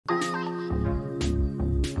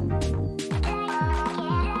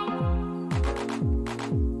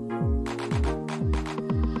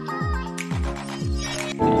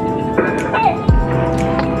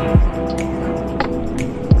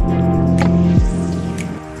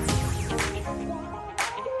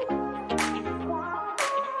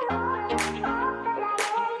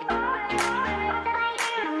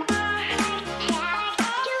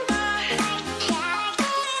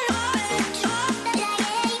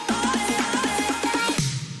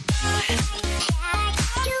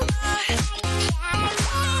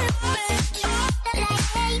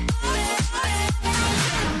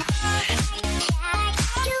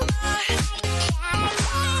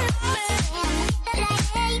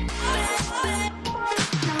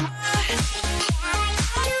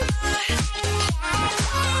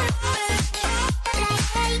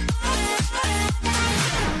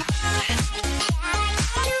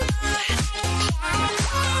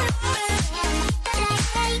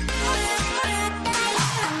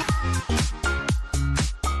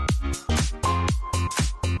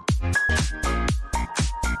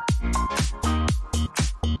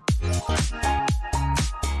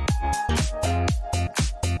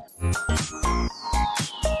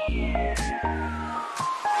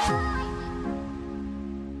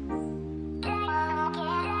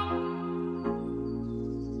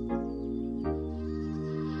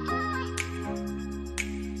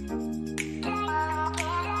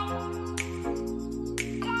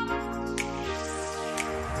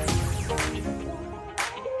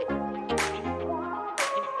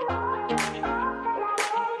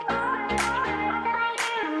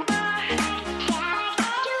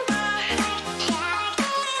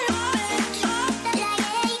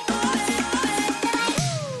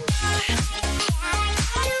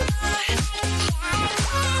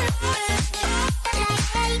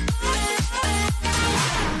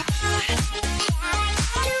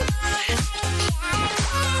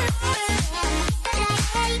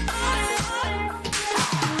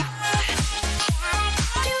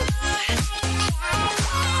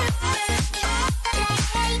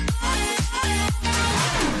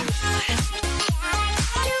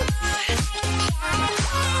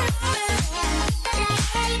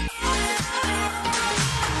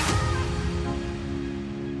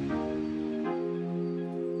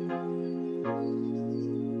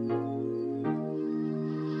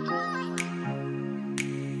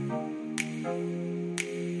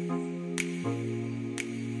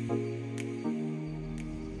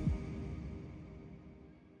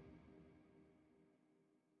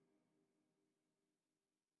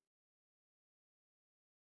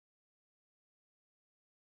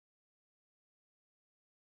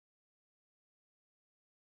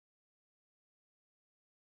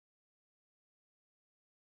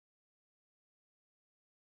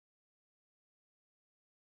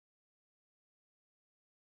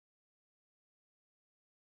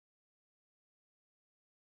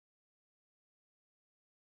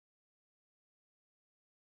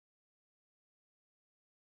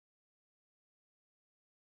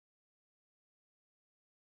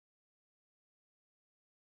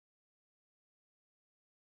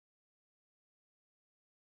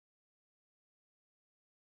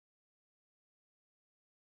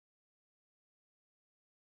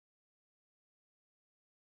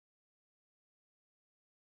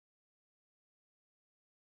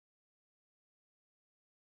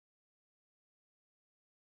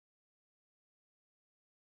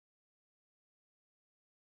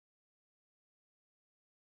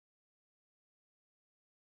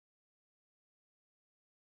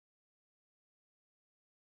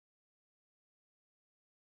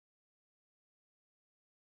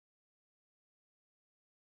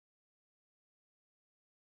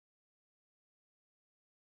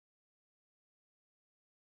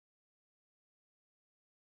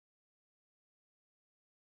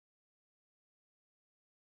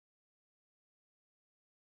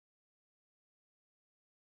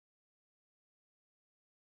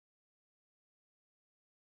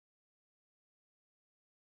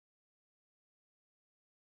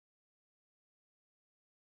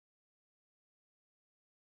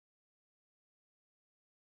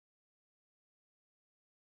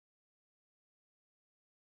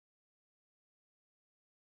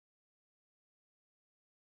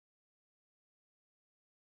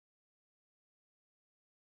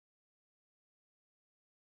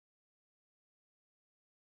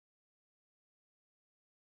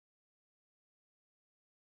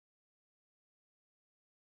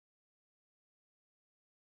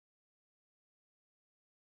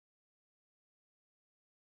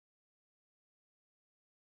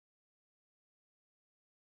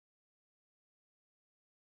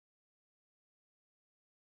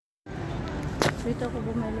Dito ako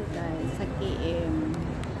bumili guys sa KM.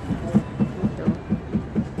 Dito.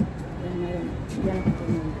 Yan ako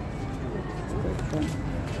bumili. Station.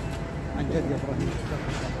 Andiyan dia bro.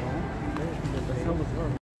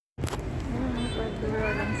 Pagdura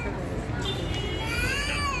lang sa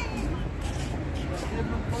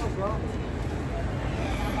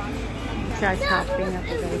guys. Shopping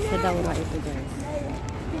ako guys. Sa Daura ito guys.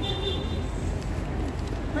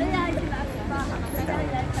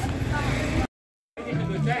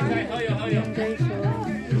 Ayan guys,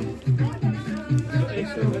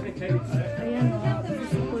 ayan o,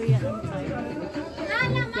 gusto ko yan ang tayo.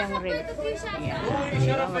 Yung red.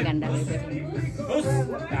 Ayan, maganda rin.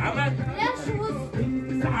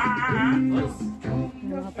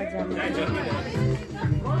 Yung mga pajama.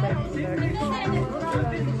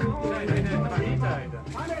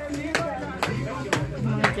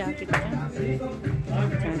 Mga jacket yan.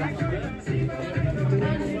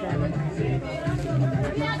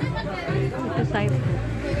 Ito type.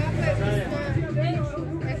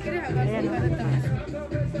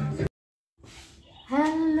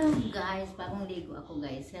 Hello guys, bagong ligo ako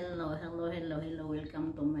guys. Hello,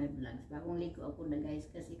 welcome to my vlogs. Bagong ligo ako na guys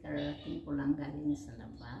kasi karating ko lang galing sa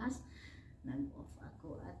labas. Nag-off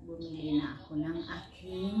ako at bumili na ako ng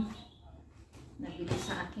aking nabili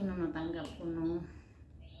sa akin nung natanggap ko nung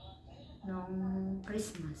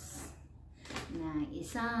Christmas na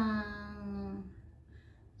isang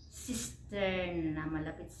sister na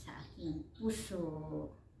malapit sa aking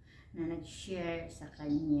puso na nag-share sa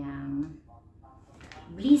kanyang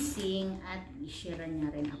blessing at i-share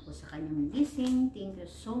niya rin ako sa kanyang blessing. Thank you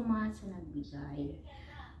so much sa nagbigay.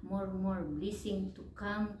 More blessing to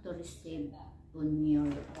come to receive on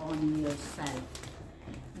yourself.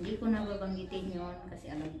 Hindi ko na babanggitin yun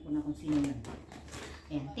kasi alam ko na kung sino yun.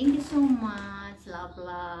 Ayan, thank you so much, love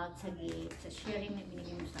sa gift, sa sharing na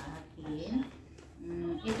binigay mo sa akin.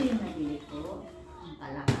 Ito yung nabili ko, ang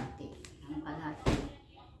kalahati.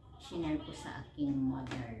 Shinare ko sa aking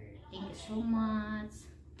mother. Thank you so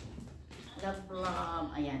much.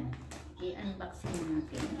 Love. Ayan, i-unboxing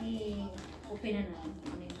natin. Open na natin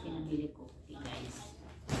kung ano yung pinabili ko. Okay guys.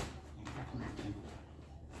 Ayan, tap natin.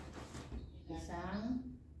 Isang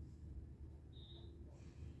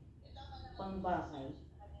pangbahay.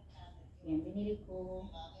 Yan, binili ko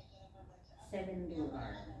 $7.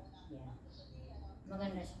 Yan.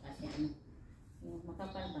 Maganda siya kasi yung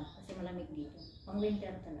makapal ba? Kasi malamig dito. Pang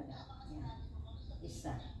winter talaga. Yan.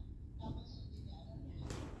 Isa.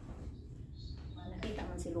 Nakita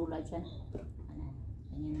man si Lola dyan.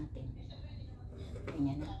 Ganyan natin.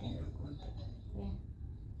 Yan.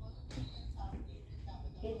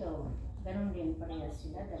 Ito, ganun din parehas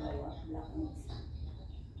sila. Dalawa, black ang isa.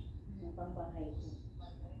 Yung pangbahay ko.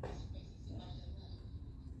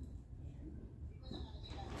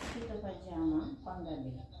 Ito pajama,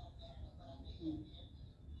 panggabi.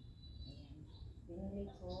 Binili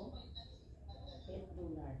ko $8.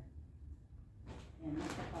 Yan,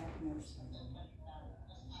 nasa partners na.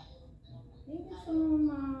 Thank you so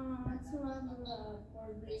much, love,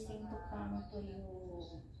 for blessing to come to you.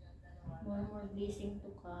 More blessing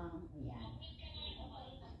to come. Ayan.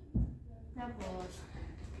 Tapos,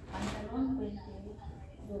 pantalon, $20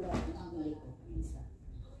 ang bili ko. Isa.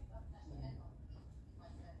 Ayan.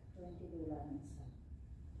 $20 ang isa.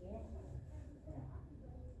 Okay.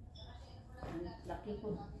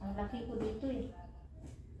 Ang laki ko dito eh.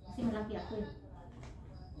 Kasi malaki ako eh.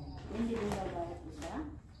 $20 bawat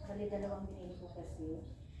isa. Bali dalawang binili ko kasi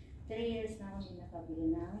 3 years na akong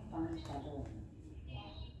nakabili ng pantalon.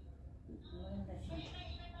 Maganda siya.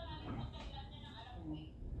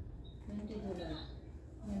 $20.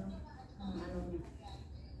 Yan. Ang ano niya.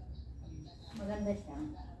 Maganda siya.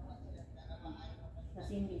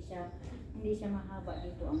 Kasi hindi siya mahaba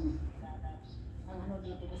dito ang ano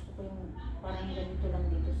dito. Gusto ko yung parang ganito lang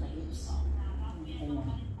dito sa hips. Ayan.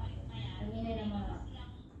 Ang ingay ng mga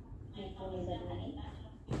tipo nila doon.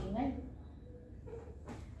 Ingay.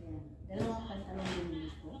 Ayan. Dalawang pantalon din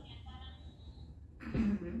dito.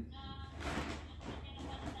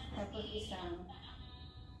 Tapos isang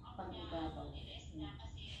pang-ibabaw.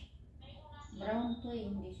 Brown to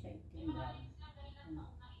eh, hindi siya itim brown.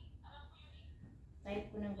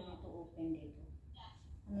 Type ko ng ganito open dito.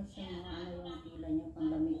 Ano siya mga ano yung tila niya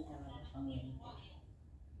panglamig talaga pang-winter.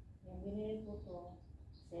 Yung binili ko to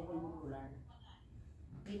 $7.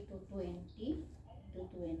 Ito 20. Ito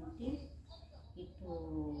 20. Ito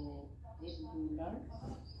 $8.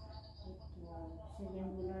 Ito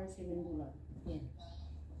 $7. Yan.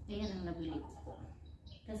 Ayan ang nabili ko.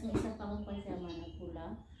 Tapos may isa pa akong pansama na pula.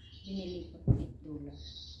 Binili ko $8.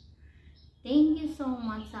 Thank you so so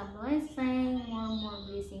much sa blessing. More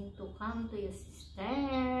blessing to come to you,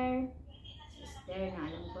 sister. Sister, na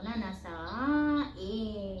alam ko na nasa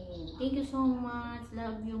in. Thank you so much.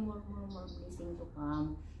 Love you. More blessing to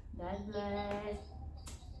come. God bless.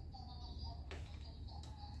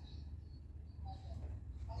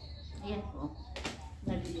 Ayan po.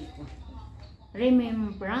 Nabili ko.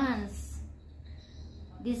 Remembrance.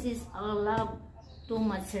 This is a love. Too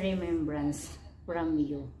much remembrance from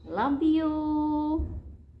you. Love you.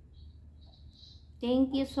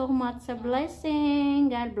 Thank you so much sa blessing.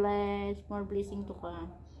 God bless. More blessing to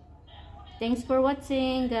come. Thanks for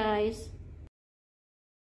watching, guys.